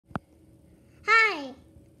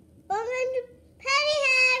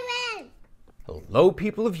Hello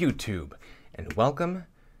people of YouTube, and welcome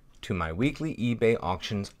to my weekly eBay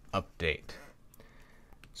auctions update.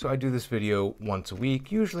 So I do this video once a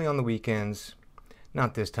week, usually on the weekends.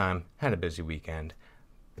 Not this time, had a busy weekend,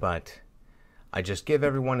 but I just give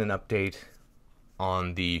everyone an update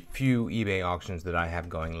on the few eBay auctions that I have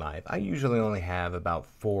going live. I usually only have about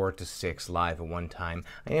 4 to 6 live at one time.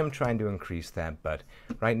 I am trying to increase that, but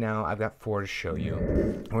right now I've got 4 to show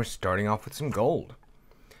you. We're starting off with some gold.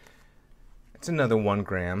 It's another 1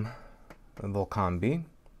 gram Volcombi.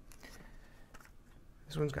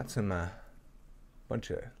 This one's got some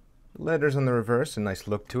bunch of letters on the reverse, a nice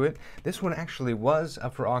look to it. This one actually was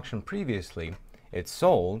up for auction previously. It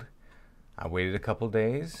sold. I waited a couple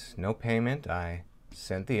days, no payment. I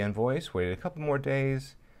sent the invoice, waited a couple more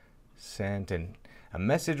days, sent a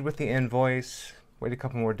message with the invoice, waited a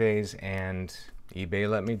couple more days, and eBay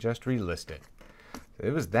let me just relist it.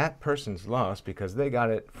 It was that person's loss because they got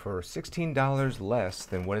it for $16 less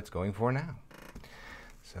than what it's going for now.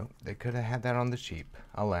 So they could have had that on the cheap,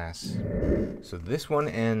 alas. So this one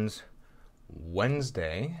ends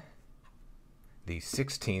Wednesday, the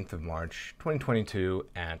 16th of March, 2022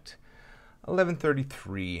 at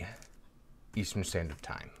 11:33 Eastern Standard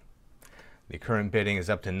Time. The current bidding is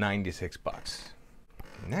up to 96 bucks.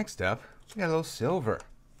 Next up, we got a little silver.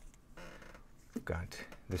 We've got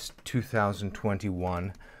this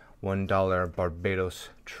 2021 $1 Barbados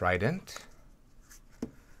Trident.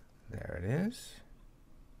 There it is.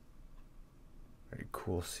 Very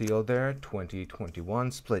cool seal there,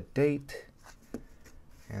 2021 split date.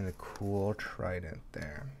 And the cool trident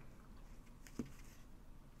there.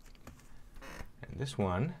 And this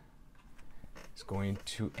one is going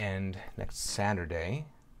to end next Saturday,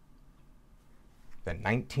 the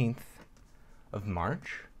 19th of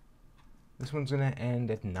March. This one's going to end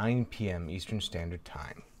at 9 p.m. Eastern Standard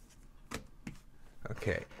Time.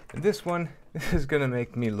 Okay, and this is going to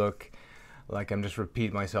make me look like I'm just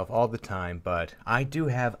repeating myself all the time, but I do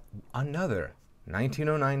have another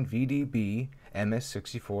 1909 VDB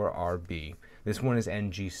MS64RB. This one is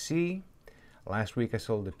NGC. Last week I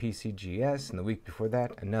sold a PCGS, and the week before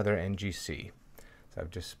that another NGC. So I've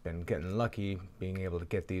just been getting lucky being able to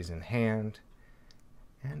get these in hand,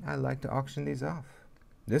 and I like to auction these off.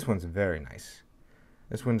 This one's very nice.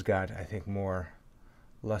 This one's got, I think, more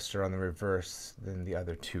luster on the reverse than the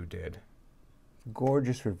other two did.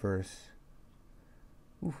 Gorgeous reverse.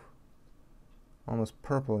 Oof. Almost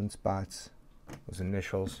purple in spots. Those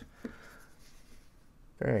initials.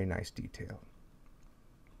 Very nice detail.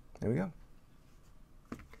 There we go.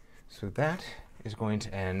 So that is going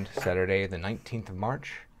to end Saturday the 19th of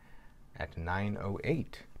March at 9:08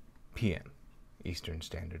 p.m. Eastern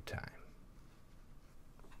Standard Time.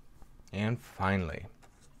 And finally,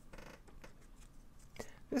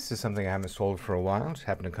 this is something I haven't sold for a while. Just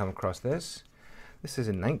happened to come across this. This is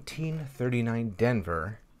a 1939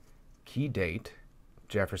 Denver key date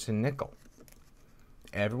Jefferson nickel.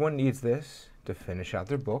 Everyone needs this to finish out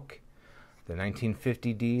their book. The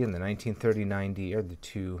 1950D and the 1939D are the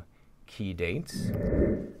two key dates.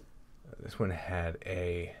 This one had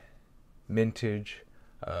a mintage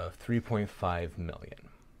of 3.5 million.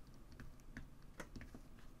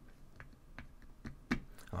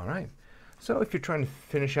 All right, so if you're trying to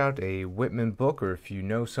finish out a Whitman book, or if you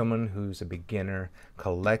know someone who's a beginner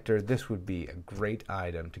collector, this would be a great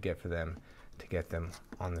item to get for them, to get them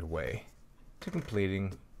on their way to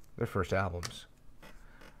completing their first albums.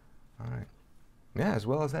 All right, yeah, as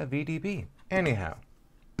well as that VDB. Anyhow,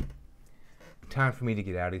 time for me to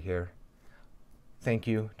get out of here. Thank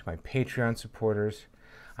you to my Patreon supporters.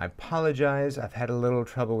 I apologize, I've had a little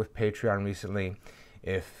trouble with Patreon recently.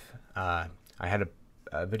 If I had a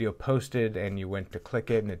video posted and you went to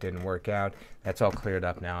click it and it didn't work out, that's all cleared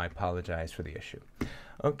up now. I apologize for the issue.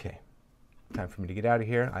 Okay, time for me to get out of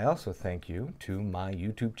here. I also thank you to my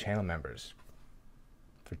YouTube channel members.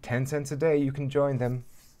 For 10 cents a day, you can join them.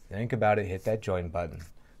 Think about it, hit that join button.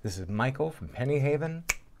 This is Michael from Penny Haven.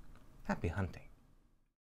 Happy hunting.